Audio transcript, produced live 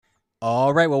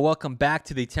All right. Well, welcome back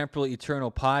to the Temporal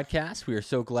Eternal podcast. We are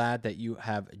so glad that you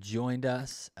have joined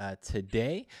us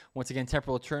today. Once again,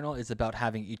 Temporal Eternal is about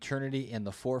having eternity in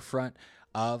the forefront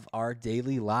of our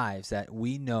daily lives, that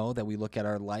we know that we look at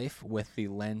our life with the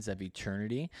lens of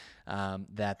eternity,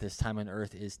 that this time on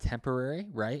earth is temporary,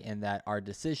 right? And that our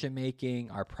decision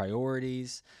making, our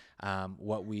priorities,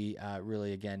 what we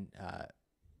really, again,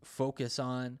 focus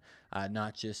on,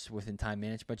 not just within time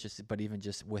management, but even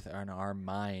just within our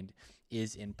mind,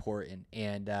 is important.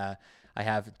 And I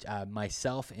have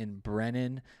myself and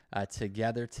Brennan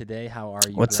together today. How are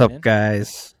you, What's Brennan? up,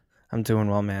 guys? I'm doing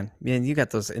well, man. Man, you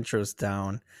got those intros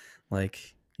down.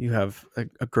 Like, you have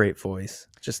a great voice.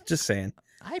 Just saying.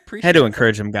 I Had appreciate to it.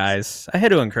 encourage him, guys. I had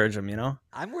to encourage him, you know?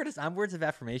 I'm words of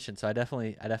affirmation, so I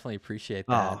definitely appreciate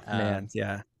that. Oh, man.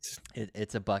 Yeah.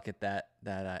 It's a bucket that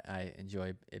I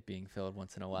enjoy it being filled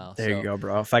once in a while. There you So, go,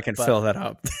 bro. If I can but fill that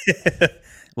up.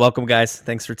 Welcome, guys.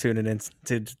 Thanks for tuning in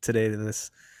today to this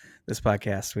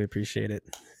podcast. We appreciate it.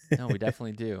 no, we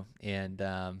definitely do. And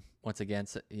once again,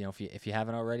 so, if you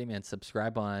haven't already, man,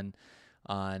 subscribe on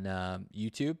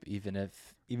YouTube. Even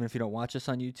if you don't watch us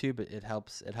on YouTube, it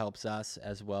helps us,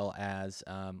 as well as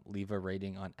leave a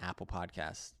rating on Apple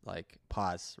Podcasts. Like,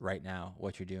 pause right now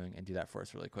what you're doing and do that for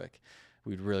us really quick.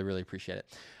 We'd really appreciate it.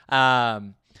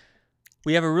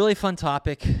 We have a really fun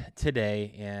topic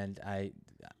today, and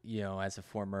as a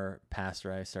former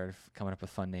pastor, I started coming up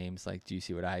with fun names like "Do you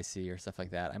see what I see?" or stuff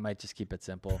like that. I might just keep it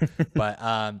simple,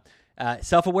 but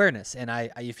self-awareness.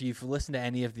 And if you've listened to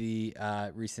any of the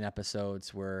recent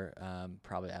episodes, we're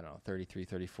probably, 33,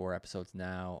 34 episodes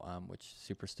now, which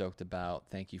super stoked about.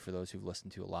 Thank you for those who've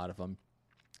listened to a lot of them.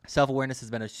 Self-awareness has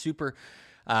been a super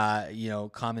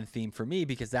common theme for me,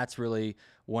 because that's really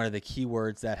one of the key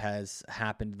words that has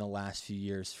happened in the last few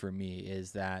years for me,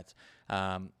 is that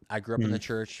I grew up in the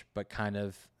church, but kind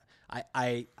of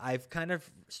I've kind of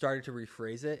started to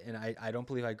rephrase it, and I don't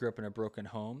believe I grew up in a broken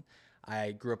home.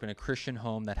 I grew up in a Christian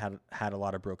home that had a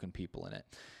lot of broken people in it.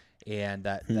 And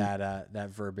that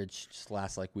verbiage just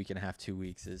lasts like week and a half, 2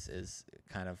 weeks is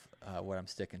kind of what I'm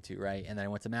sticking to, right? And then I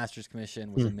went to Master's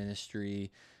Commission, was a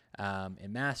ministry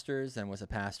in Master's, and was a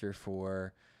pastor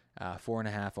for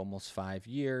 4.5, almost 5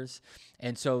 years.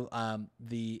 And so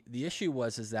the issue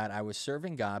is that I was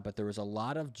serving God, but there was a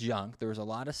lot of junk. There was a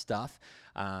lot of stuff.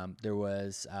 There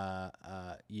was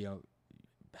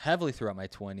heavily throughout my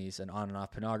 20s an on and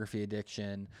off pornography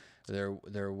addiction.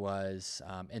 There was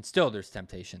and still there's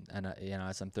temptation, and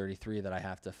as I'm 33, that I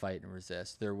have to fight and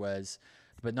resist. There was,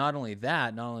 but not only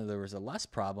there was a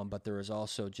lust problem, but there was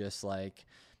also just like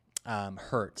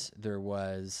hurt. There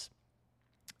was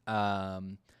a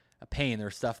pain. There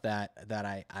was stuff that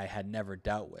I had never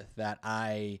dealt with, that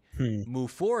I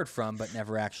moved forward from, but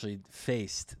never actually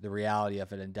faced the reality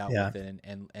of it and dealt with it,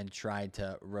 and tried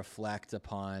to reflect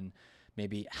upon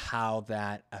maybe how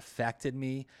that affected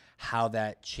me, how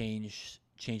that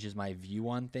changes my view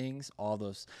on things, all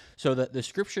those. So the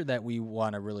scripture that we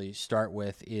want to really start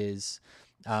with is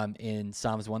in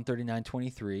Psalms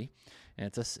 139:23,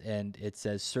 and it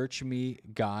says, "Search me,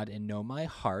 God, and know my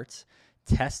heart.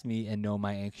 Test me and know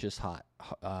my anxious thoughts."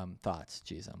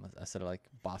 Jeez, I said it like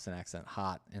Boston accent,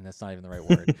 hot, and that's not even the right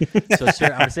word. So I'm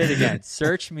going to say it again.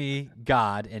 "Search me,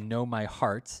 God, and know my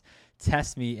heart.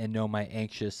 Test me and know my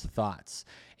anxious thoughts."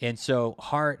 And so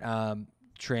heart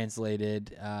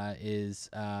translated is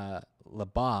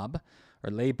labab,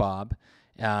 or labob,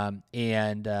 and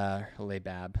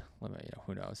labab.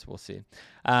 Who knows? We'll see.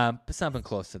 But something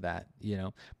close to that,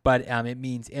 But it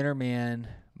means inner man,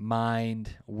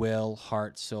 mind, will,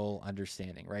 heart, soul,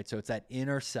 understanding, right? So it's that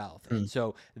inner self. And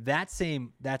so that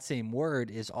same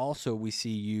word is also, we see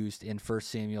used in 1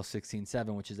 Samuel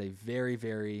 16:7, which is a very,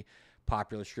 very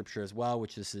popular scripture as well,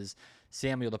 which is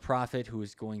Samuel the prophet, who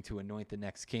is going to anoint the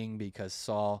next king, because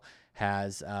Saul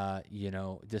has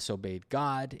disobeyed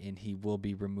God, and he will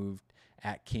be removed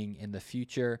at king in the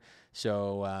future.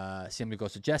 So Samuel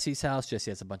goes to Jesse's house.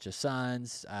 Jesse has a bunch of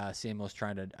sons. Samuel's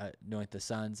trying to anoint the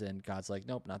sons, and God's like,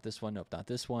 "Nope, not this one. Nope, not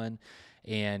this one."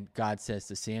 And God says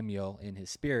to Samuel in his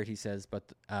spirit, he says,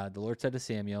 "But the Lord said to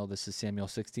Samuel," this is Samuel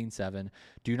 16:7,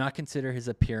 "do not consider his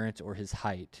appearance or his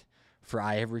height, for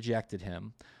I have rejected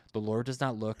him. The Lord does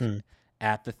not look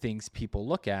at the things people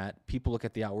look at. People look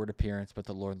at the outward appearance, but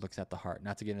the Lord looks at the heart."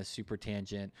 Not to get in a super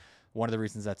tangent, one of the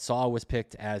reasons that Saul was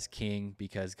picked as king,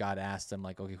 because God asked him,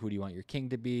 like, "Okay, who do you want your king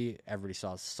to be?" Everybody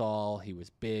saw Saul. He was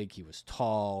big. He was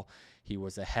tall. He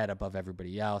was a head above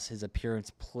everybody else. His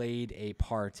appearance played a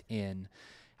part in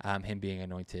him being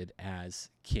anointed as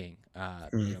king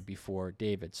before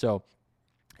David. So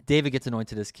David gets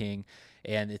anointed as king,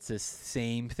 and it's this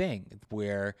same thing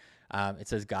where It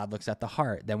says God looks at the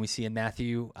heart. Then we see in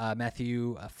Matthew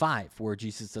 5 where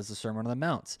Jesus does the Sermon on the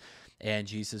Mount, and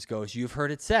Jesus goes, "You've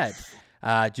heard it said,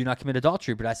 do not commit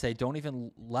adultery, but I say, don't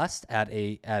even lust at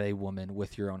a woman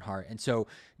with your own heart." And so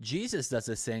Jesus does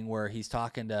this thing where he's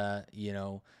talking to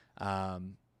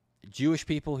Jewish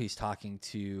people, he's talking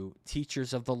to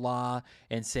teachers of the law,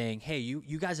 and saying, "Hey,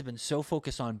 you guys have been so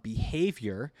focused on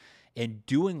behavior and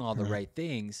doing all the right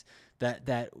things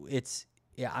that it's."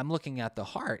 Yeah, I'm looking at the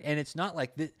heart, and it's not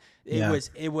like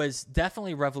it was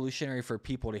definitely revolutionary for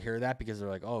people to hear that, because they're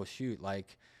like, "Oh shoot,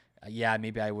 like, yeah,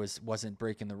 maybe I wasn't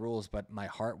breaking the rules, but my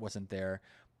heart wasn't there."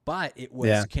 But it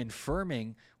was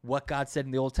confirming what God said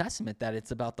in the Old Testament, that it's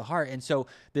about the heart. And so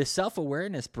this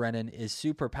self-awareness, Brennan, is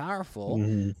super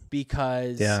powerful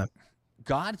because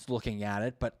God's looking at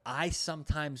it. But I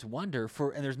sometimes wonder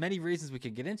and there's many reasons we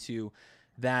could get into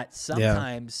that,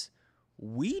 sometimes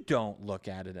we don't look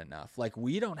at it enough. Like,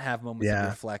 we don't have moments of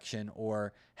reflection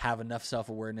or have enough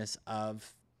self-awareness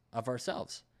of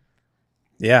ourselves.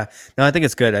 Yeah, no, I think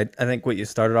it's good. I think what you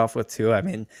started off with too. I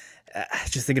mean,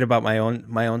 just thinking about my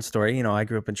own story. You know, I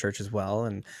grew up in church as well,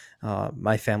 and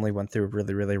my family went through a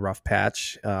really, really rough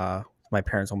patch. My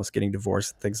parents almost getting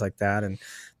divorced, things like that, and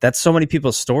that's so many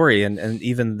people's story. And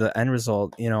even the end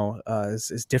result, you know,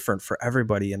 is different for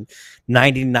everybody. And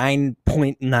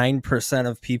 99.9%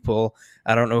 of people,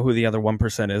 I don't know who the other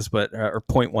 1% is, but or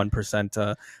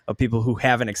 0.1% of people who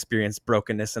haven't experienced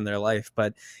brokenness in their life,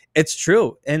 but it's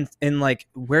true. And like,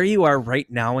 where you are right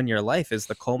now in your life is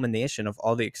the culmination of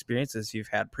all the experiences you've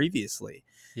had previously.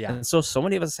 Yeah. And so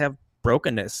many of us have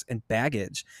brokenness and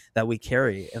baggage that we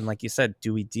carry. And like you said,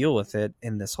 do we deal with it?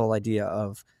 In this whole idea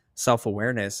of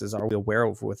self-awareness is, are we aware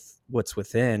of what's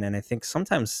within? And I think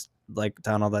sometimes, like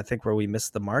Donald, I think where we miss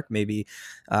the mark maybe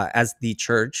as the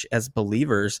church, as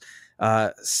believers,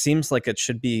 seems like it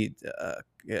should be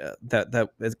that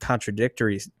is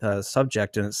contradictory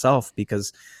subject in itself,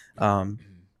 because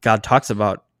God talks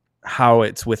about how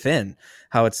it's within,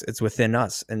 how it's within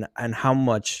us, and how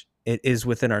much it is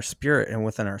within our spirit and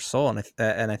within our soul.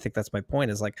 And I think that's my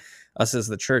point, is like, us as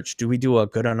the church, do we do a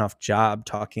good enough job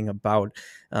talking about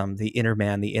the inner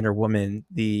man, the inner woman,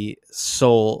 the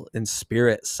soul and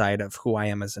spirit side of who I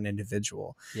am as an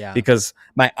individual? Yeah. Because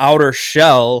my outer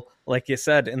shell, like you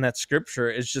said in that scripture,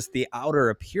 is just the outer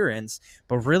appearance,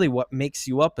 but really what makes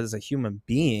you up as a human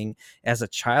being, as a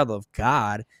child of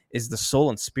God, is the soul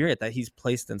and spirit that he's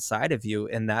placed inside of you.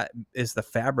 And that is the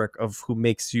fabric of who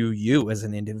makes you as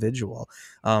an individual.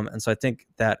 And so I think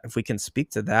that if we can speak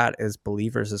to that as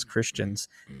believers, as Christians,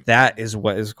 that is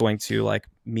what is going to like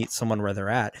meet someone where they're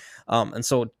at. And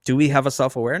so do we have a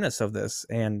self-awareness of this?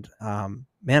 And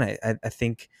man, I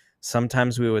think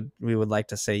sometimes we would like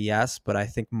to say yes, but I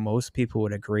think most people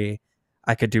would agree,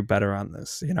 I could do better on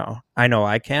this. You know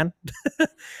I can.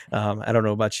 I don't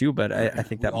know about you, but I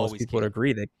think that most people would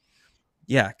agree that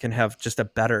can have just a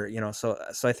better, so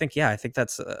I think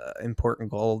that's an important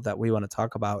goal that we want to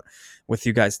talk about with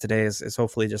you guys today, is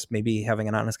hopefully just maybe having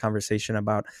an honest conversation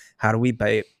about how do we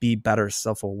be better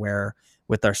self-aware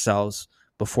with ourselves,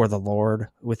 before the Lord,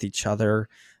 with each other.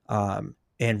 And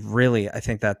really, I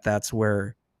think that's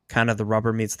where kind of the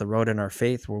rubber meets the road in our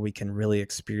faith, where we can really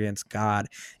experience God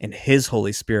and his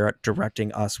Holy Spirit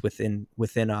directing us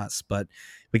within us. But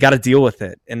we got to deal with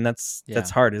it. And that's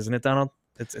hard, isn't it, Donald?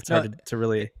 It's hard to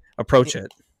really approach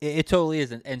it. It totally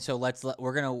isn't. And so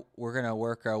we're gonna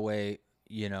work our way,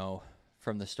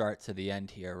 from the start to the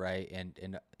end here, right?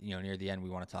 And near the end,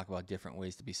 we want to talk about different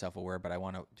ways to be self-aware. But I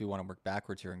want to work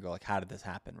backwards here and go, like, how did this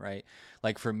happen, right?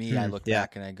 Like, for me, I look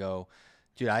back and I go,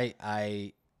 dude,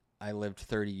 I lived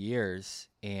 30 years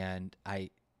and I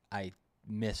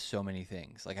missed so many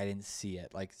things. Like, I didn't see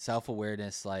it. Like,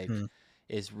 self-awareness,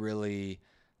 is really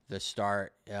the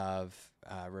start of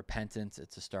repentance.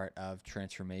 It's a start of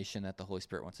transformation that the Holy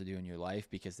Spirit wants to do in your life,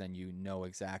 because then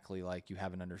exactly, like, you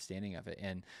have an understanding of it.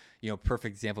 And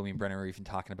perfect example, me and Brennan were even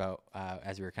talking about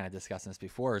as we were kind of discussing this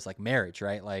before, is like marriage,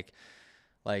 right? Like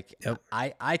yep.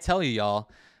 I tell you, y'all,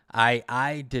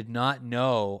 I did not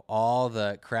know all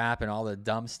the crap and all the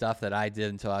dumb stuff that I did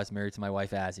until I was married to my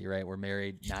wife, Azzy, right? We're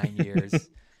married 9 years,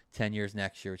 10 years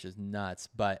next year, which is nuts.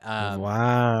 But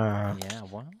wow. Yeah,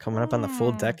 coming up on the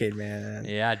full decade, man.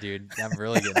 Yeah, dude. I'm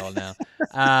really getting old now.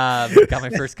 Got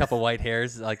my first couple white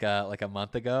hairs like a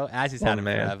month ago. Azzy's had them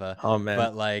forever. Oh man.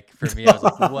 But like, for me, I was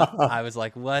like, what? I was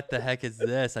like, what the heck is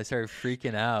this? I started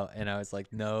freaking out, and I was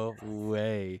like, no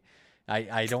way.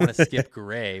 I don't want to skip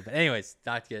gray, but anyways,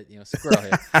 not to get squirrel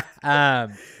here.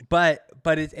 But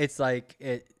it's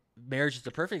like marriage is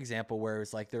the perfect example, where it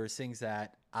was like there was things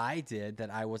that I did that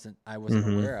I wasn't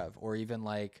aware of, or even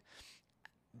like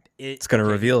It's going to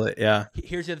Okay, reveal it. Yeah.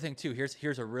 here's the other thing too.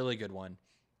 Here's a really good one.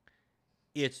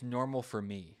 It's normal for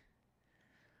me.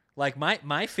 Like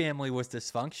my family was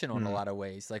dysfunctional in a Mm. lot of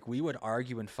ways. Like we would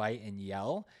argue and fight and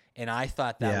yell, and I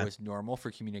thought that Yeah. was normal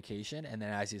for communication. And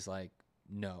then as he's like,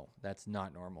 no, that's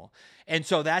not normal. And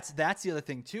so that's the other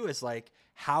thing too, is like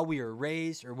how we were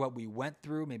raised or what we went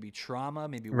through, maybe trauma,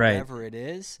 maybe Right. whatever it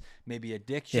is, maybe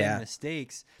addiction, Yeah.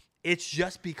 mistakes. It's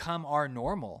just become our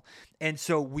normal. And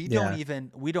so Yeah.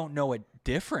 we don't know a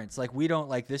difference. Like we don't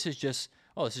like this is just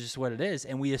this is just what it is.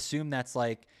 And we assume that's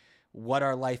like what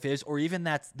our life is, or even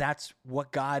that's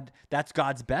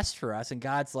God's best for us. And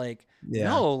God's like, Yeah.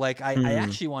 no, like I Mm.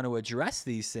 actually want to address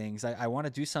these things. I want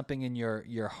to do something in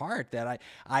your heart that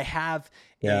I have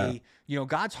Yeah.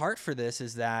 God's heart for this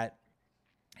is that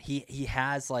he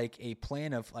has like a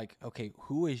plan of like, okay,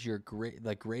 who is your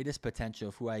greatest potential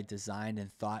of who I designed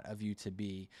and thought of you to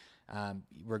be, Right.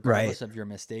 regardless of your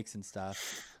mistakes and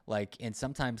stuff. Like, and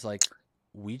sometimes like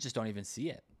we just don't even see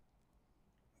it.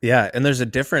 Yeah, and there's a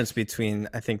difference between,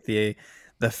 I think, the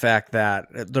fact that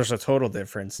there's a total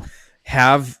difference.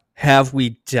 Have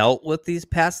we dealt with these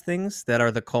past things that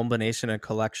are the culmination and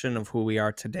collection of who we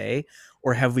are today,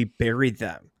 or have we buried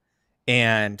them?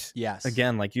 And Yes.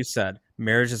 again, like you said,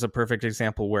 marriage is a perfect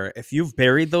example where if you've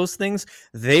buried those things,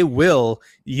 they will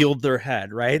yield their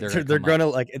head, right? They're They're, gonna they're come up. gonna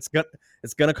like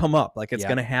it's gonna come up, like it's Yep.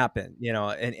 gonna happen,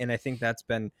 and I think that's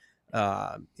been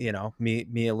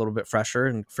me a little bit fresher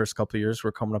in the first couple of years.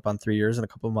 We're coming up on 3 years in a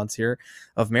couple of months here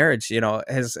of marriage,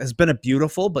 has been a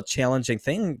beautiful but challenging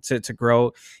thing to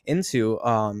grow into.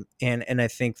 And I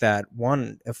think that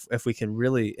one, if we can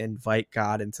really invite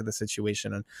God into the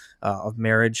situation of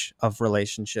marriage, of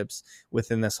relationships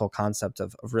within this whole concept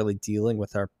of really dealing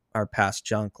with our past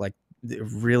junk, like it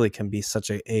really can be such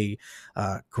a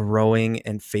growing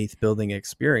and faith building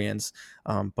experience.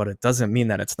 But it doesn't mean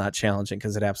that it's not challenging,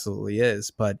 because it absolutely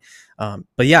is. But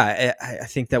yeah, I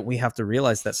think that we have to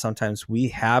realize that sometimes we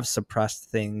have suppressed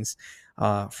things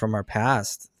from our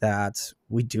past that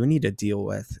we do need to deal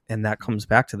with. And that comes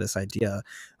back to this idea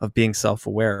of being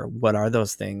self-aware. What are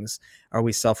those things? Are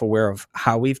we self-aware of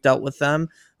how we've dealt with them?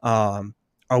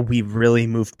 Are we really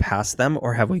moved past them,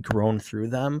 or have we grown through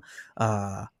them?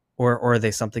 Or are they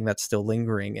something that's still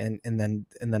lingering? And then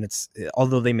it's,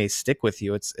 although they may stick with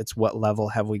you, it's what level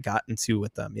have we gotten to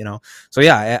with them? So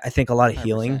yeah, I think a lot of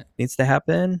healing 100%. needs to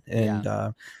happen.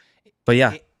 Yeah. But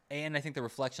yeah. And I think the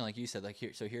reflection, like you said, like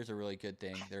here's a really good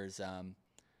thing. There's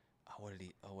what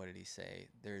did he say?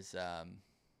 There's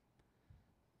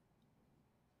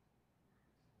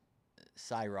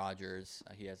Cy Rogers.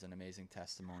 He has an amazing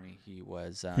testimony. He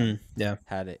was Yeah.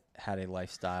 had a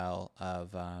lifestyle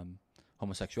of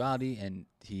homosexuality, and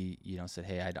he said,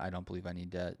 hey, I don't believe I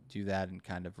need to do that, and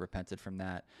kind of repented from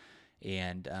that.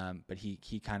 And but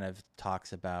he kind of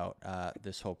talks about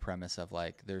this whole premise of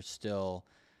like there's still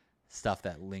stuff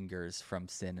that lingers from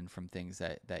sin and from things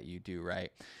that you do,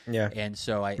 right? Yeah. And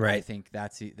so I Right. think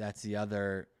that's the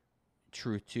other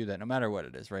truth too, that no matter what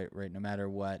it is, right, no matter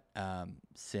what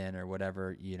sin or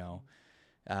whatever,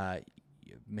 uh,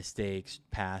 mistakes,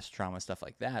 past trauma, stuff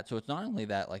like that. So it's not only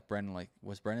that, like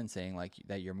Brennan saying, like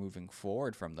that you're moving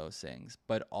forward from those things,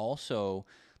 but also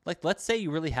like let's say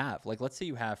you really have, like let's say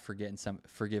you have forgiven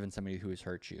somebody who has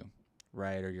hurt you,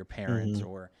 right, or your parents, Hmm.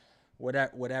 or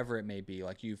whatever it may be.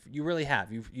 Like you really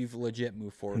have, you've legit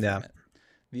moved forward Yeah. from it.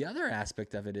 The other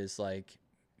aspect of it is like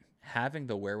having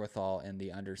the wherewithal and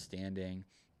the understanding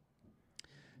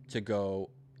to go,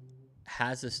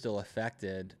 has this still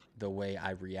affected the way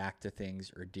I react to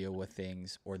things or deal with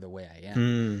things or the way I am?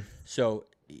 Mm, So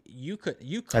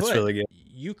that's really good.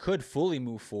 you could fully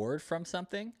move forward from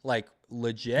something like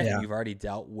legit, and Yeah. you've already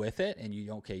dealt with it, and you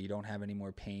don't have any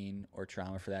more pain or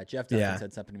trauma for that. Jeff Duffin Yeah.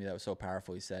 said something to me that was so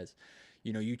powerful. He says,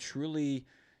 you truly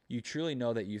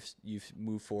know that you've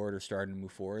moved forward or started to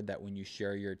move forward, that when you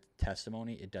share your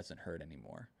testimony, it doesn't hurt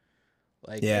anymore.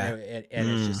 Like, Yeah. and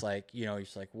it's just like, it's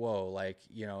just like, whoa, like,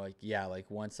 like, yeah,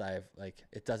 like once I've like,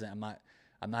 it doesn't,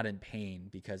 I'm not in pain,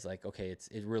 because like, okay,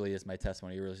 it really is my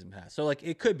testimony. It really is in the past. So like,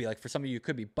 it could be like, for some of you, it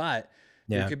could be, but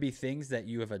there Yeah. could be things that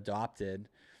you have adopted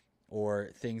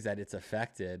or things that it's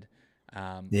affected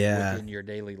Yeah. within your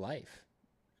daily life.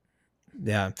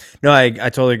 Yeah. No, I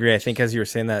totally agree. I think as you were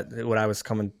saying that, what I was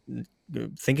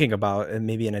thinking about, and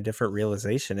maybe in a different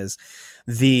realization, is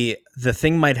the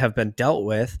thing might have been dealt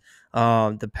with,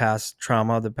 the past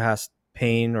trauma, the past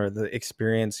pain, or the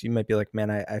experience. You might be like, man,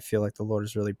 I feel like the Lord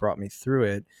has really brought me through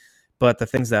it. but the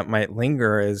things that might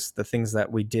linger is the things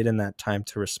that we did in that time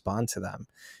to respond to them.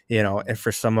 And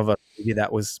for some of us, maybe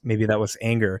that was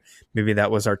anger, maybe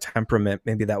that was our temperament,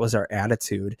 maybe that was our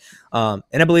attitude. And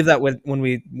I believe that when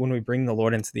we bring the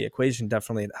Lord into the equation,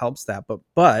 definitely it helps that.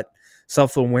 But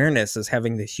self-awareness is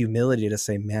having the humility to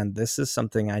say, man, this is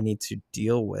something I need to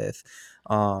deal with,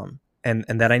 and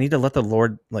that I need to let the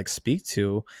Lord like speak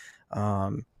to,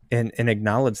 and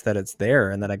acknowledge that it's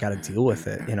there and that I got to deal with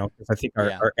it. Because I think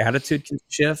Yeah. our attitude can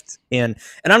shift, and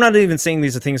I'm not even saying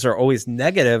these are things are always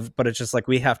negative, but it's just like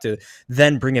we have to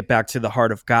then bring it back to the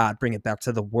heart of God, bring it back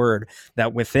to the Word,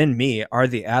 that within me are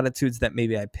the attitudes that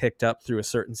maybe I picked up through a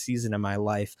certain season in my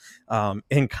life,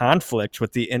 in conflict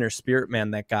with the inner spirit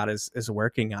man that God is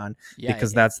working on, Yeah.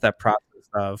 because that's that process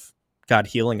of God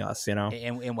healing us.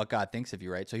 And what God thinks of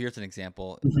you, right? So here's an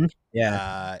example. Mhm.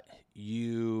 Yeah.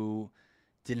 You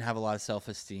didn't have a lot of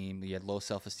self-esteem. You had low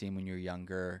self-esteem when you were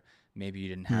younger. Maybe you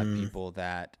didn't have people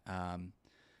that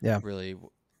Yeah. really,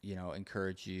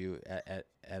 encourage you.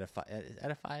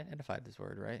 Edified this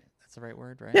word, right? That's the right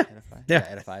word, right? Yeah. Edify. Yeah.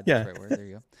 Edified. That's Yeah. the right word. There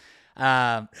you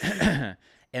go.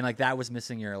 And like that was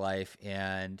missing in your life,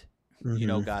 and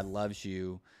Mhm. God loves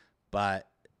you, but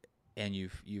and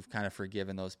you've kind of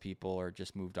forgiven those people or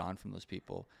just moved on from those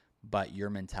people, but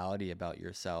your mentality about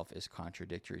yourself is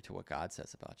contradictory to what God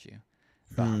says about you,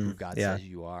 about who God Yeah. says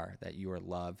you are, that you are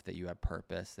loved, that you have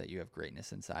purpose, that you have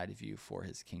greatness inside of you for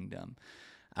His kingdom.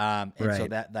 And so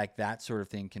Right. that sort of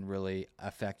thing can really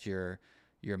affect your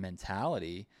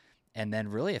mentality, and then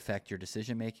really affect your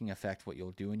decision making, affect what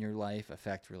you'll do in your life,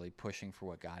 affect really pushing for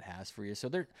what God has for you. So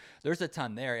there's a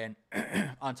ton there. And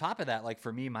on top of that, like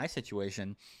for me, my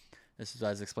situation, this is what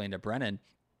I was explained to Brennan,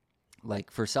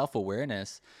 like for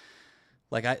self-awareness,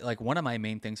 like one of my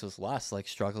main things was lust, like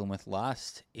struggling with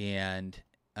lust.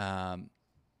 Um,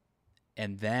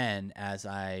 and then as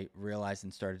I realized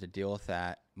and started to deal with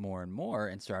that more and more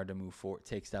and started to move forward,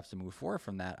 take steps to move forward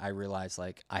from that, I realized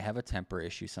like I have a temper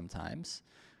issue sometimes,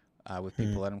 with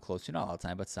people that I'm close to, not all the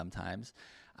time, but sometimes.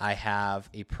 I have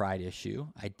a pride issue.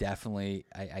 I definitely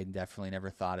never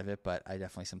thought of it, but I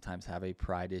definitely sometimes have a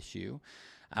pride issue.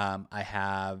 I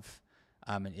have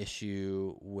an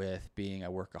issue with being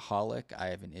a workaholic. I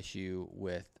have an issue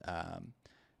with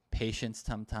patience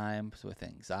sometimes, with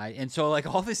anxiety, and so like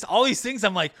all these things,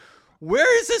 I'm like,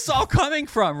 where is this all coming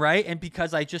from, right? And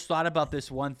because I just thought about this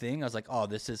one thing, I was like, oh,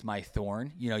 this is my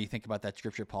thorn. You think about that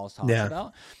scripture Paul talks Yeah.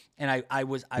 about, and I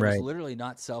was Right. literally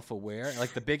not self-aware.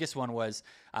 Like the biggest one was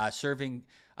serving.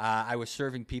 I was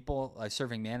serving people,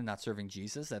 serving man, and not serving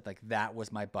Jesus. That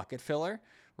was my bucket filler,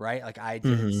 right? Like I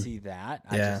didn't Mhm. see that.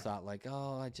 I Yeah. just thought like,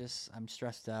 oh, I'm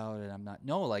stressed out and I'm not.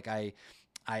 No, like I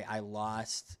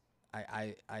lost.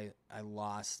 I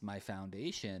lost my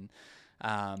foundation,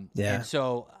 and Yeah.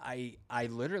 so I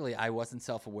literally I wasn't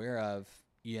self aware of,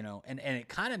 and it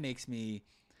kind of makes me.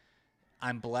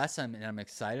 I'm blessed, and I'm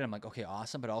excited. I'm like, okay,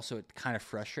 awesome, but also it kind of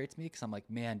frustrates me because I'm like,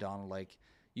 man, Donald, like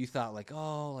you thought like,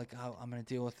 oh, like I'm gonna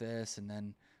deal with this and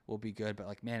then we'll be good, but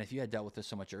like, man, if you had dealt with this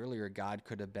so much earlier, God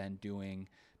could have been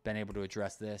able to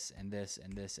address this and this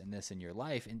and this and this in your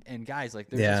life. And guys, like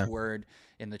there's this Yeah. word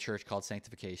in the church called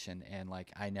sanctification, and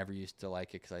like I never used to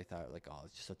like it because I thought like, oh,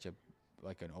 it's just such a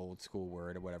like an old school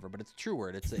word or whatever, but it's a true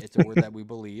word. It's a word that we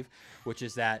believe, which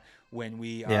is that when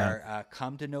we Yeah. are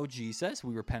come to know Jesus,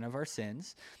 we repent of our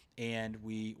sins and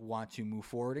we want to move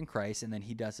forward in Christ. And then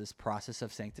He does this process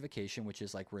of sanctification, which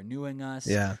is like renewing us,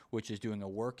 Yeah. which is doing a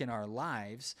work in our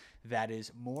lives that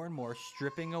is more and more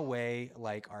stripping away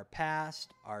like our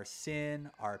past, our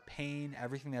sin, our pain,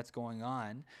 everything that's going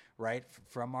on, right,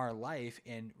 from our life,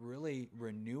 and really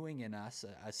renewing in us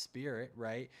a spirit,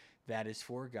 right, that is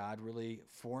for God, really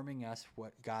forming us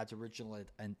what God's original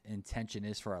intention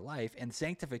is for our life. And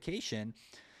sanctification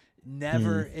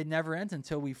Mhm. never ends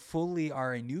until we fully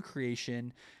are a new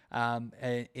creation. We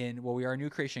are a new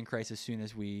creation in Christ as soon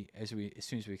as we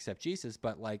accept Jesus.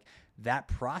 But like that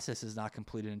process is not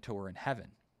completed until we're in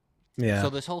heaven. So Yeah.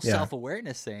 this whole Yeah. self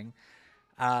awareness thing,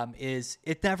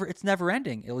 it's never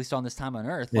ending, at least on this time on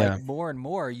earth. Like Yeah. more and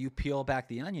more you peel back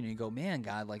the onion and you go, man,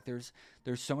 God, like there's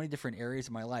so many different areas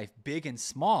of my life, big and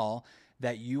small,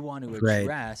 that you want to Right.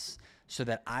 address so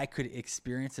that I could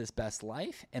experience this best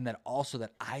life, and that also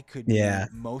that I could be Yeah.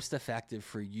 most effective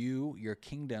for you, your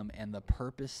kingdom, and the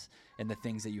purpose and the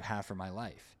things that you have for my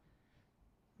life.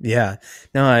 Yeah.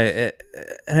 No,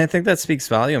 and I think that speaks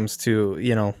volumes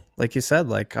to, like you said,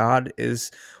 like God is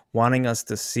wanting us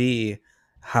to see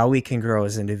how we can grow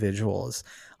as individuals,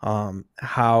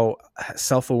 how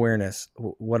self-awareness,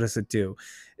 what does it do?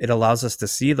 It allows us to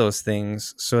see those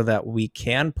things so that we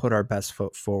can put our best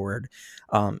foot forward,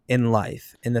 in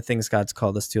life, in the things God's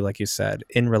called us to, like you said,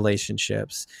 in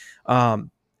relationships.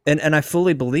 And I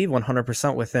fully believe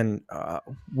 100% within,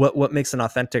 what makes an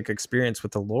authentic experience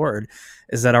with the Lord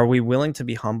is that, are we willing to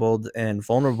be humbled and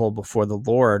vulnerable before the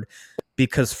Lord?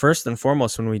 Because first and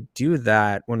foremost, when we do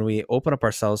that, when we open up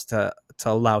ourselves to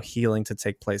allow healing to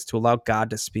take place, to allow God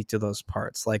to speak to those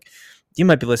parts, like, you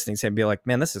might be listening to and be like,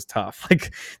 man, this is tough.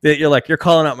 Like, you're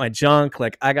calling out my junk.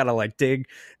 Like, I gotta like dig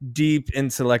deep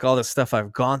into like all the stuff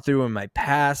I've gone through in my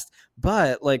past.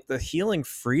 But like the healing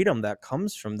freedom that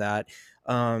comes from that,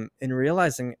 and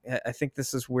realizing, I think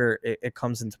this is where it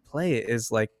comes into play, is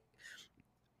like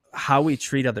how we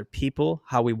treat other people,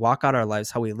 how we walk out our lives,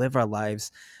 how we live our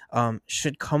lives,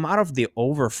 should come out of the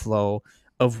overflow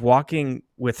of walking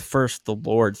with first the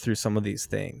Lord through some of these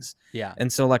things. Yeah.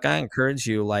 And so, like, I encourage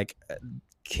you, like,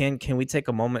 can we take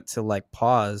a moment to like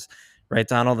pause, right,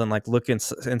 Donald, and like look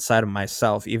inside of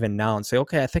myself even now and say,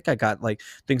 okay, I think I got, like,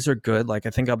 things are good. Like,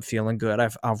 I think I'm feeling good.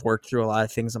 I've worked through a lot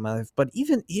of things in my life, but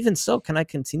even so, can I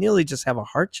continually just have a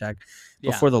heart check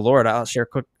Yeah. before the Lord? I'll share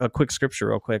a quick scripture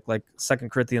real quick. Like 2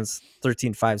 Corinthians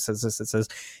 13:5 says this. It says,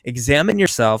 examine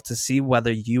yourself to see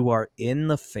whether you are in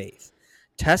the faith.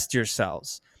 Test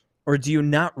yourselves. Or do you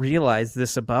not realize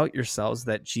this about yourselves,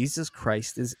 that Jesus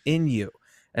Christ is in you,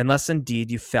 unless indeed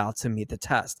you fail to meet the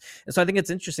test? And so I think it's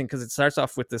interesting because it starts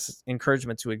off with this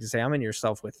encouragement to examine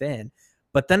yourself within.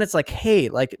 But then it's like, hey,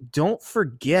 like, don't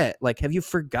forget, like, have you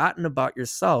forgotten about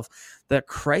yourself, that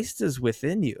Christ is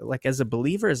within you? Like, as a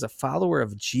believer, as a follower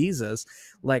of Jesus,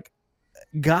 like,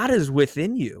 God is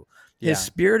within you. His Yeah.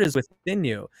 spirit is within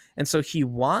you. And so he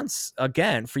wants,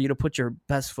 again, for you to put your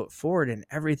best foot forward in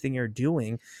everything you're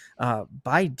doing,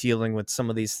 by dealing with some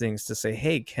of these things, to say,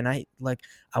 hey, I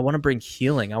want to bring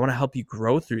healing. I want to help you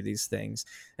grow through these things.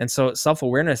 And so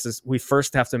self-awareness is, we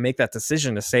first have to make that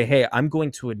decision to say, hey, I'm going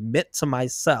to admit to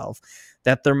myself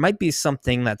that there might be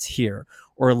something that's here,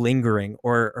 or lingering,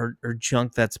 or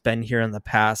junk that's been here in the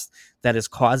past, that is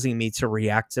causing me to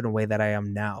react in a way that I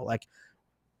am now. Like,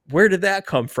 where did that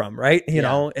come from, right?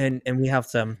 Yeah. And we have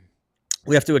to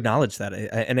acknowledge that.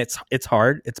 And it's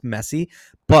hard, it's messy,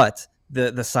 but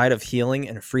the side of healing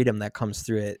and freedom that comes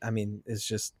through it, I mean, is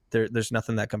just there's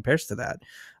nothing that compares to that.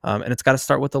 And it's got to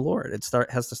start with the Lord.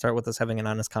 Has to start with us having an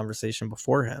honest conversation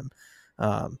before him,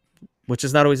 which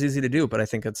is not always easy to do, but I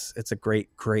think it's a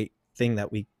great thing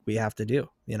that we have to do.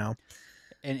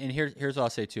 And here's what I'll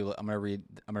say too. I'm gonna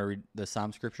read the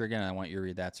Psalm scripture again, and I want you to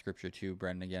read that scripture too,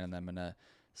 Brendan, again, and then I'm gonna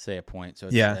say a point. So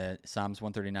it's Yeah. Psalms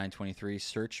 139:23.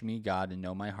 Search me, God, and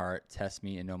know my heart. Test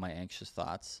me and know my anxious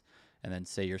thoughts. And then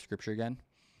say your scripture again.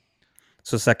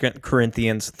 So 2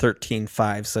 Corinthians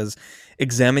 13:5 says,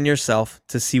 examine yourself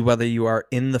to see whether you are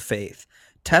in the faith.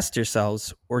 Test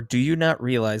yourselves, or do you not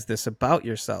realize this about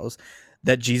yourselves,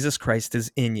 that Jesus Christ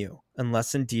is in you,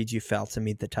 unless indeed you fail to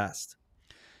meet the test.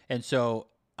 And so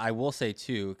I will say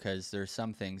too, because there's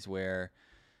some things where,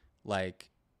 like,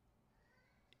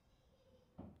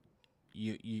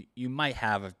 you might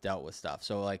have dealt with stuff.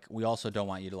 So like, we also don't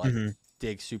want you to like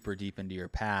dig super deep into your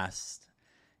past.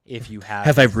 If you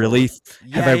have I really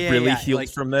healed like,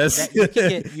 from this?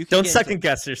 Don't second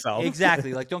guess yourself.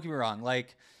 Exactly. Like, don't get me wrong.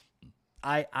 Like,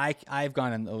 I've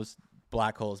gone in those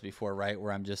black holes before, right?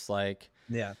 Where I'm just like,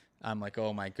 Yeah. I'm like,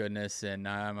 oh my goodness, and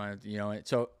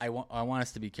so I want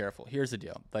us to be careful. Here's the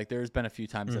deal: like, there's been a few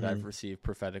times that I've received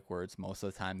prophetic words. Most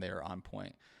of the time, they are on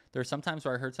point. There's some times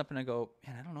where I heard something, I go,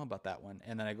 man, I don't know about that one,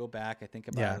 and then I go back, I think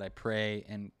about it, I pray,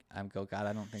 and I go, God,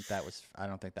 I don't think that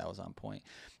was on point.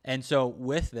 And so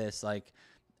with this, like,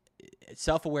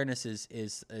 self-awareness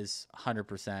is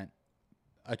 100%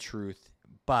 a truth,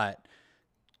 but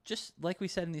just like we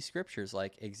said in these scriptures,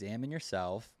 like, examine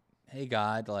yourself. Hey,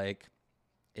 God, like,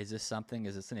 is this something?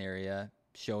 Is this an area?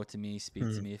 Show it to me. Speak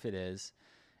to me if it is.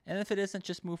 And if it isn't,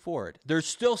 just move forward. There's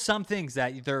still some things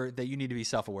that you need to be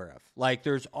self-aware of. Like,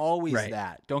 there's always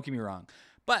that. Don't get me wrong.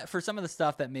 But for some of the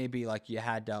stuff that maybe like you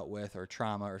had dealt with, or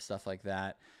trauma or stuff like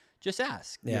that, just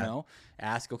ask.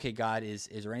 Ask, okay, God, is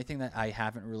there anything that I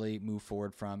haven't really moved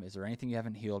forward from? Is there anything you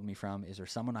haven't healed me from? Is there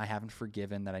someone I haven't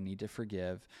forgiven that I need to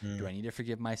forgive? Do I need to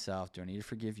forgive myself? Do I need to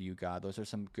forgive you, God? Those are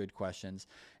some good questions.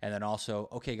 And then also,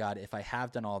 okay, God, if I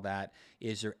have done all that,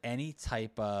 is there any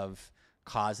type of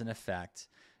cause and effect,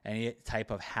 any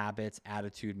type of habits,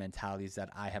 attitude, mentalities that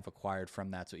I have acquired from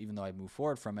that? So even though I move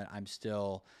forward from it, I'm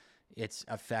still it's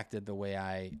affected the way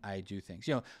I do things.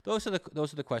 Those are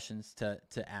the questions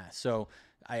to ask. So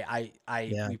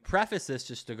Yeah. we preface this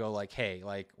just to go like, hey,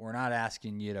 like we're not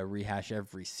asking you to rehash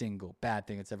every single bad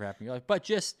thing that's ever happened in your life, but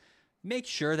just make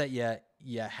sure that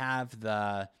you have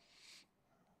the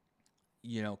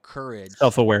courage,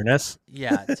 Self-awareness.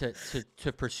 yeah,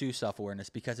 to pursue self-awareness,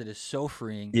 because it is so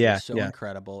freeing. It is Yeah. so Yeah.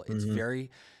 incredible. Hmm.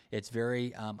 It's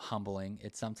very humbling.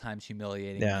 It's sometimes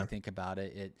humiliating when Yeah. you think about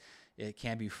it. It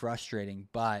can be frustrating,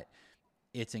 but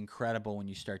it's incredible when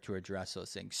you start to address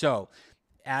those things. So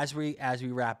as we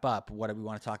wrap up, what we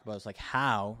want to talk about is like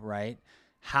how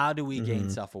do we gain Hmm.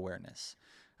 self-awareness?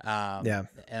 Yeah.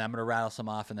 And I'm going to rattle some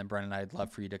off, and then Brennan, I'd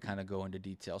love for you to kind of go into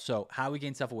detail. So how we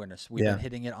gain self-awareness, we've Yeah. been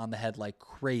hitting it on the head like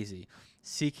crazy.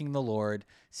 Seeking the Lord,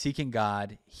 seeking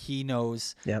God. He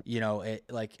knows, Yep.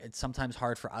 it's sometimes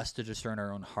hard for us to discern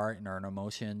our own heart and our own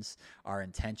emotions, our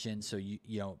intentions. So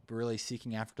really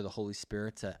seeking after the Holy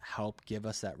Spirit to help give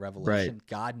us that revelation. Right.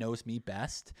 God knows me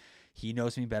best. He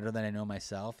knows me better than I know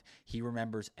myself. He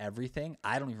remembers everything.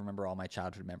 I don't even remember all my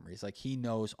childhood memories. Like he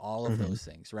knows all of Hmm. those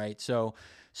things, right? So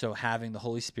having the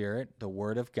Holy Spirit, the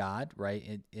Word of God,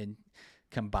 right, in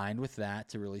combined with that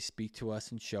to really speak to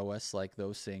us and show us like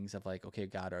those things of like, okay,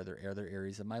 God, are there other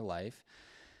areas of my life?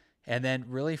 And then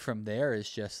really from there is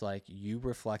just like you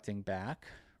reflecting back,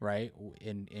 right,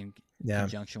 in Yeah.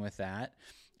 conjunction with that.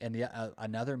 And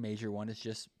another major one is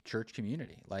just church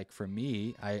community. Like for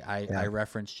me, I Yeah.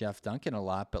 reference Jeff Duncan a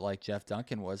lot, but like Jeff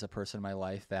Duncan was a person in my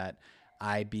life that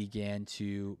I began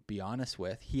to be honest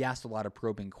with. He asked a lot of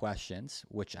probing questions,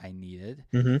 which I needed.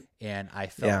 Hmm. And I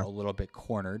felt Yeah. a little bit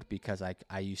cornered because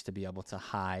I used to be able to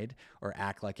hide or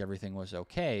act like everything was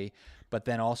okay. But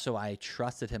then also I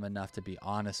trusted him enough to be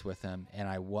honest with him. And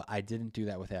I didn't do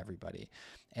that with everybody.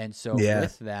 And so Yeah.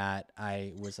 with that,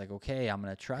 I was like, okay, I'm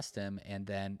going to trust him. And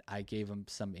then I gave him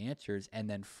some answers. And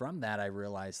then from that, I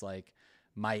realized like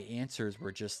my answers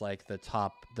were just like the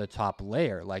top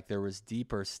layer. Like there was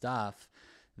deeper stuff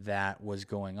that was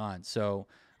going on. So,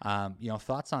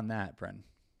 thoughts on that, Bren?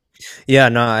 Yeah,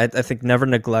 no, I think never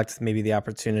neglect maybe the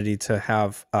opportunity to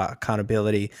have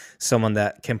accountability, someone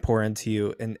that can pour into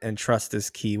you, and trust is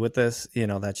key with this.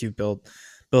 That you've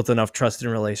built enough trust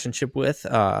and relationship with,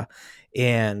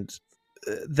 and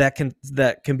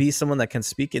that can be someone that can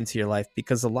speak into your life,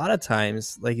 because a lot of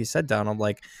times, like you said, Donald,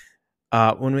 like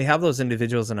when we have those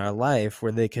individuals in our life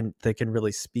where they can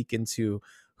really speak into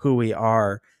who we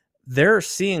are, they're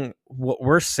seeing what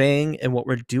we're saying and what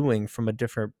we're doing from a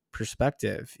different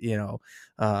perspective.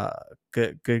 Uh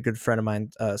good friend of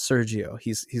mine, Sergio,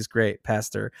 he's great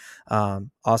pastor,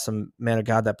 awesome man of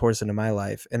God that pours into my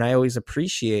life, and I always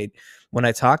appreciate when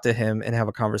I talk to him and have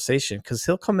a conversation, because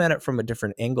he'll come at it from a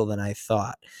different angle than I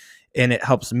thought, and it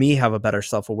helps me have a better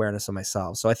self-awareness of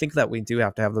myself. So I think that we do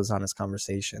have to have those honest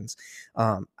conversations.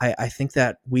 I think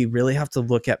that we really have to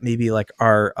look at maybe like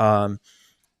our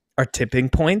tipping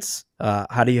points.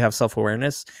 How do you have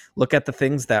self-awareness? Look at the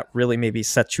things that really maybe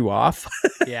set you off.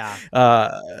 Yeah.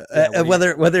 uh, Yeah.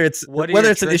 whether it's what are whether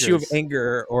your it's an issue of triggers?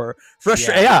 anger or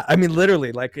frustration. Yeah. Yeah, I mean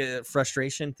literally like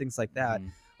frustration, things like that.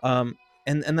 Mm-hmm.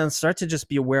 And then start to just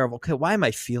be aware of, okay, why am I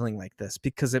feeling like this?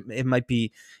 Because it might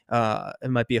be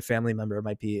a family member, it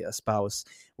might be a spouse,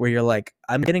 where you're like,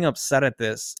 I'm getting upset at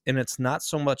this, and it's not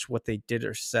so much what they did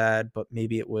or said, but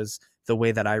maybe it was the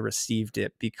way that I received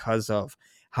it because of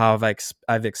how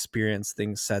I've experienced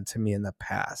things said to me in the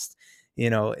past,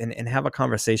 and have a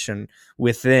conversation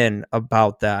within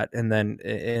about that, and then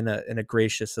in a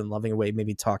gracious and loving way,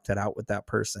 maybe talk that out with that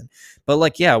person. But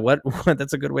like, yeah, what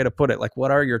that's a good way to put it. Like, what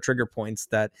are your trigger points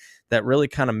that really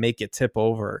kind of make it tip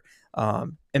over?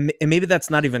 And maybe that's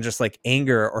not even just like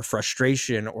anger or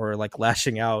frustration or like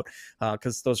lashing out,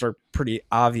 because those are pretty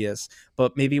obvious,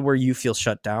 but maybe where you feel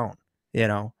shut down, you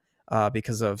know,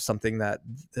 because of something that,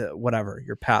 whatever,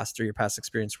 your past or your past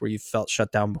experience where you felt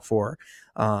shut down before,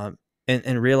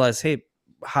 and realize, hey,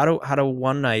 how do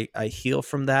one, I heal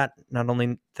from that, not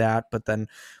only that, but then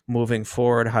moving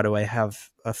forward, how do I have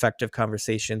effective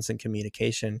conversations and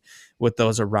communication with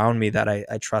those around me that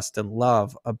I trust and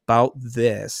love about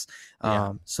this,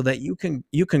 Yeah. so that you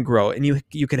can grow, and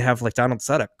you can have, like Donald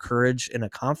said, a courage and a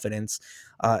confidence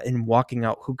in walking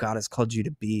out who God has called you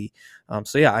to be.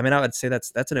 So yeah, I mean, I would say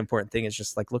that's an important thing, is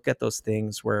just like look at those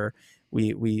things where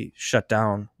we shut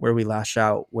down, where we lash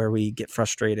out, where we get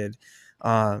frustrated,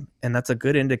 and that's a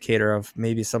good indicator of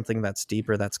maybe something that's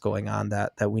deeper that's going on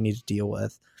that we need to deal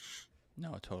with.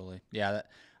 No, totally. Yeah.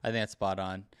 I think that's spot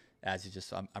on.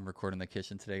 I'm recording in the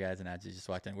kitchen today, guys, and as you just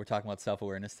walked in, we're talking about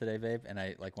self-awareness today, babe. And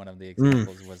I like one of the Mm,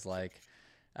 examples was like,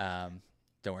 um,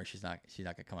 don't worry, she's not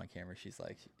gonna come on camera. She's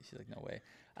like no way.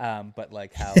 But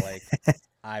like how like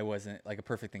I wasn't like a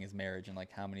perfect thing is marriage, and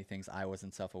like how many things I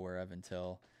wasn't self-aware of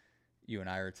until you and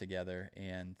I are together,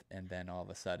 and then all of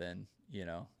a sudden,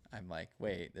 I'm like,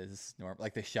 wait, this is normal.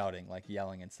 Like the shouting, like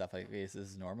yelling and stuff. Like, wait, this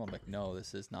is normal. I'm like, no,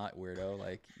 this is not, weirdo.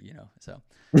 Like, so.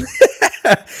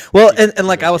 Well, and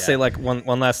like goes, I will yeah. say, like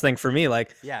one last thing for me,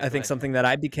 like Yeah, I go think ahead. something that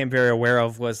I became very aware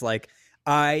of was like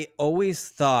I always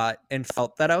thought and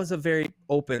felt that I was a very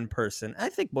open person. I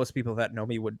think most people that know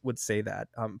me would say that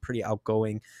I'm pretty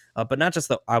outgoing, but not just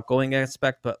the outgoing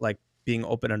aspect, but like being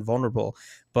open and vulnerable.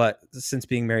 But since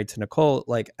being married to Nicole,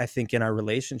 like I think in our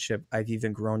relationship, I've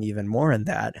even grown even more in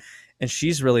that. And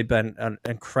she's really been an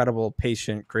incredible,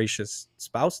 patient, gracious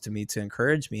spouse to me to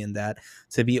encourage me in that,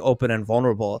 to be open and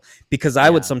vulnerable, because I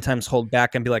would Yeah. sometimes hold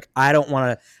back and be like, I don't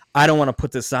want to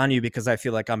put this on you because I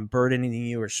feel like I'm burdening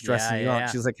you or stressing you out. Yeah.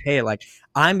 She's like, hey, like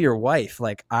I'm your wife.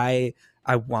 Like I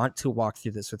want to walk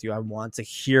through this with you. I want to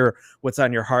hear what's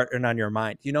on your heart and on your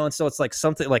mind, And so it's like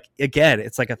something like, again,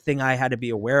 it's like a thing I had to be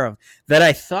aware of that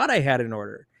I thought I had in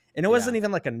order. And it wasn't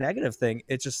even like a negative thing.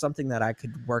 It's just something that I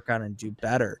could work on and do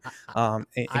better, and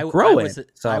grow in. I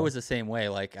So was the same way.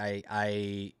 Like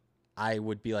I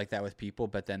would be like that with people,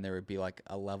 but then there would be like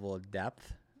a level of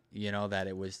depth, that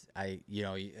it was,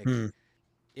 you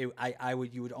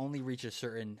would only reach a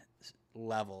certain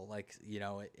level. Like,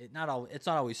 it's not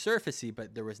always surfacey,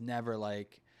 but there was never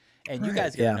like, and you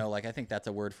guys gotta know, like, I think that's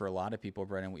a word for a lot of people,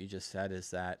 Brennan, what you just said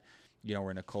is that,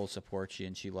 where Nicole supports you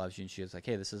and she loves you and she was like,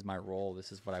 hey, this is my role.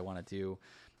 This is what I want to do.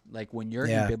 Like when you're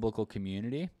in biblical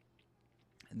community,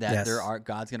 that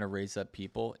God's going to raise up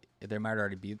people. There might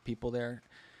already be people there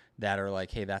that are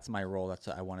like, hey, that's my role. That's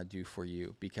what I want to do for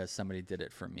you because somebody did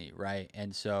it for me. Right.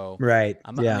 And so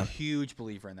I'm a huge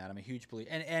believer in that. I'm a huge believer.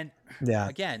 And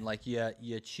again, like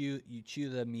you chew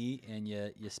the meat and you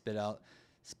spit out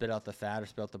the fat or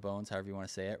spit out the bones, however you want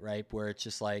to say it. Right. Where it's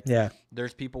just like,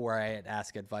 there's people where I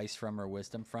ask advice from or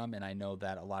wisdom from. And I know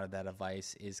that a lot of that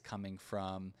advice is coming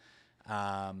from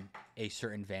a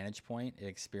certain vantage point,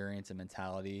 experience, and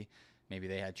mentality. Maybe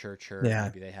they had church hurt,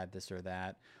 maybe they had this or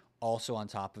that. Also on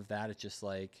top of that, it's just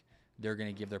like they're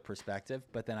going to give their perspective,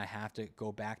 but then I have to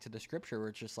go back to the scripture where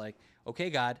it's just like, okay,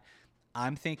 God,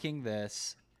 I'm thinking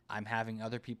this, I'm having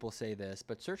other people say this,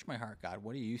 but search my heart, God.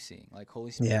 What are you seeing? Like, Holy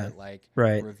Spirit,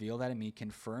 reveal that in me,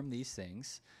 confirm these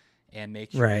things, and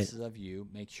make sure this is of you.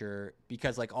 Make sure,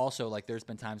 because like also like there's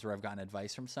been times where I've gotten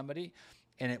advice from somebody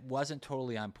and it wasn't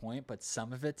totally on point, but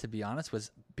some of it, to be honest, was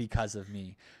because of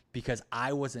me, because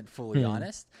I wasn't fully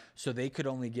honest. So they could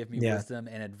only give me wisdom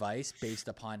and advice based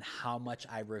upon how much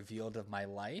I revealed of my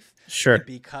life. Sure. And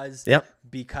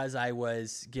because I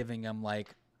was giving them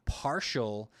like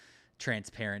partial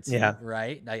transparency,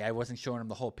 right? Like I wasn't showing them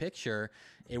the whole picture.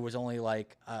 It was only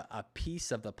like a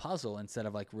piece of the puzzle instead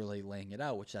of like really laying it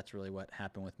out, which that's really what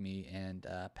happened with me and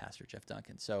Pastor Jeff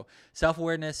Duncan. So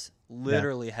self-awareness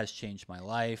literally has changed my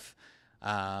life.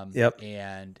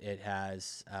 And it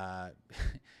has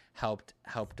helped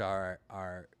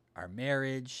our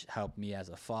marriage, helped me as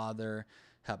a father,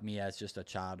 helped me as just a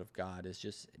child of God, is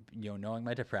just, knowing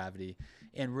my depravity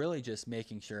and really just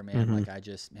making sure, man, like I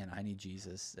need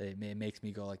Jesus. It makes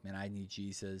me go like, man, I need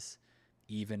Jesus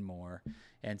even more.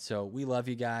 And so we love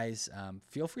you guys.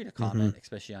 Feel free to comment,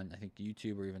 especially on, I think,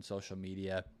 YouTube or even social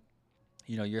media,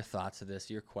 your thoughts of this,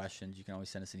 your questions. You can always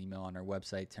send us an email on our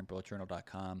website,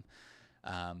 temporaleternal.com.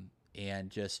 And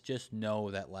just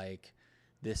know that like,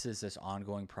 this is this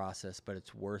ongoing process, but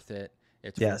it's worth it.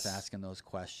 It's worth asking those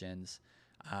questions.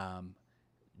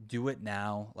 Do it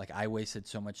now. Like I wasted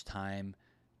so much time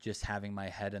just having my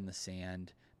head in the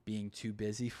sand, being too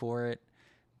busy for it,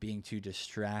 being too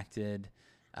distracted,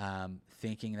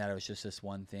 thinking that it was just this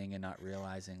one thing and not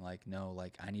realizing like, no,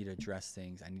 like I need to address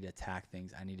things. I need to attack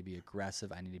things. I need to be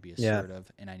aggressive. I need to be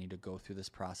assertive, and I need to go through this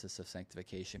process of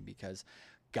sanctification because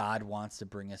God wants to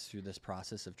bring us through this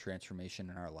process of transformation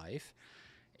in our life.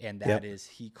 And that is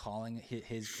he calling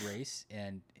his grace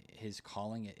and his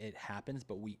calling. It happens,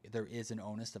 but there is an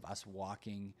onus of us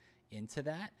walking into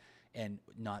that and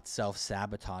not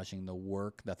self-sabotaging the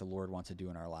work that the Lord wants to do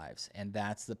in our lives. And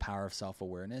that's the power of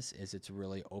self-awareness, is it's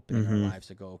really opening our lives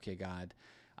to go, okay, God,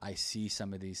 I see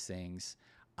some of these things.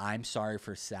 I'm sorry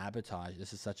for sabotage.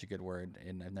 This is such a good word,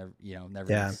 and I've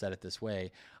never said it this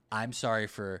way. I'm sorry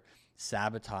for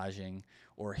sabotaging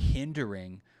or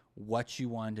hindering what you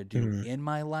wanted to do in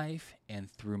my life and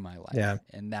through my life.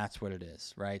 And that's what it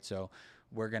is, right? So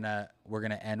we're gonna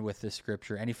end with this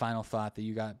scripture. Any final thought that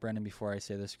you got, Brendan, before I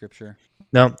say the scripture?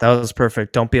 No, that was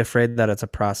perfect. Don't be afraid that it's a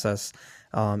process.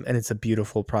 And it's a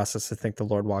beautiful process. I think the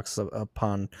Lord walks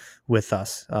upon with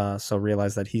us. So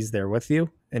realize that he's there with you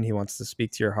and he wants to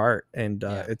speak to your heart. And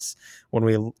it's when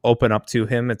we open up to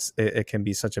him, it can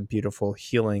be such a beautiful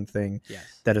healing thing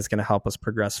that is going to help us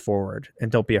progress forward.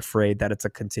 And don't be afraid that it's a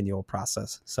continual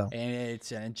process. So, and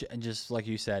just like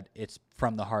you said, it's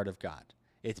from the heart of God.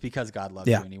 It's because God loves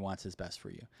you and he wants his best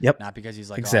for you. Yep. Not because he's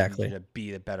like, exactly. I need you to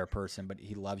be a better person, but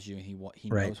he loves you and he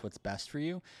knows what's best for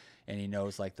you. And he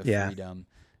knows like the freedom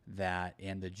that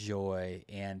and the joy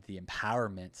and the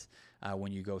empowerment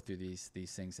when you go through these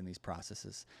things and these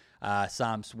processes.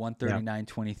 Psalms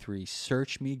 139:23,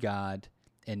 search me, God,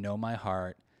 and know my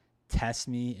heart. Test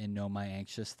me and know my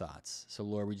anxious thoughts. So,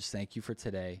 Lord, we just thank you for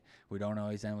today. We don't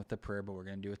always end with the prayer, but we're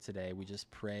going to do it today. We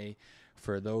just pray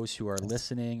for those who are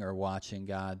listening or watching,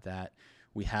 God, that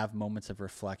we have moments of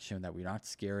reflection, that we're not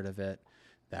scared of it,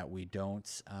 that we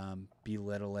don't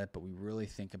belittle it, but we really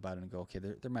think about it and go, okay,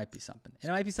 there might be something. And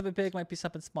it might be something big, it might be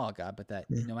something small, God, but that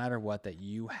no matter what, that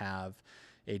you have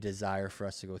a desire for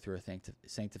us to go through a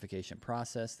sanctification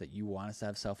process, that you want us to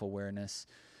have self-awareness,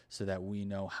 so that we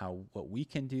know what we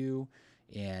can do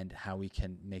and how we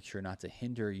can make sure not to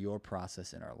hinder your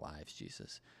process in our lives,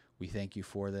 Jesus. We thank you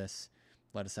for this.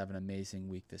 Let us have an amazing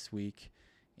week this week.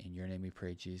 In your name we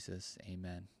pray, Jesus.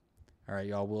 Amen. All right,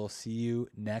 y'all. We'll see you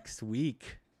next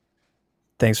week.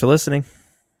 Thanks for listening.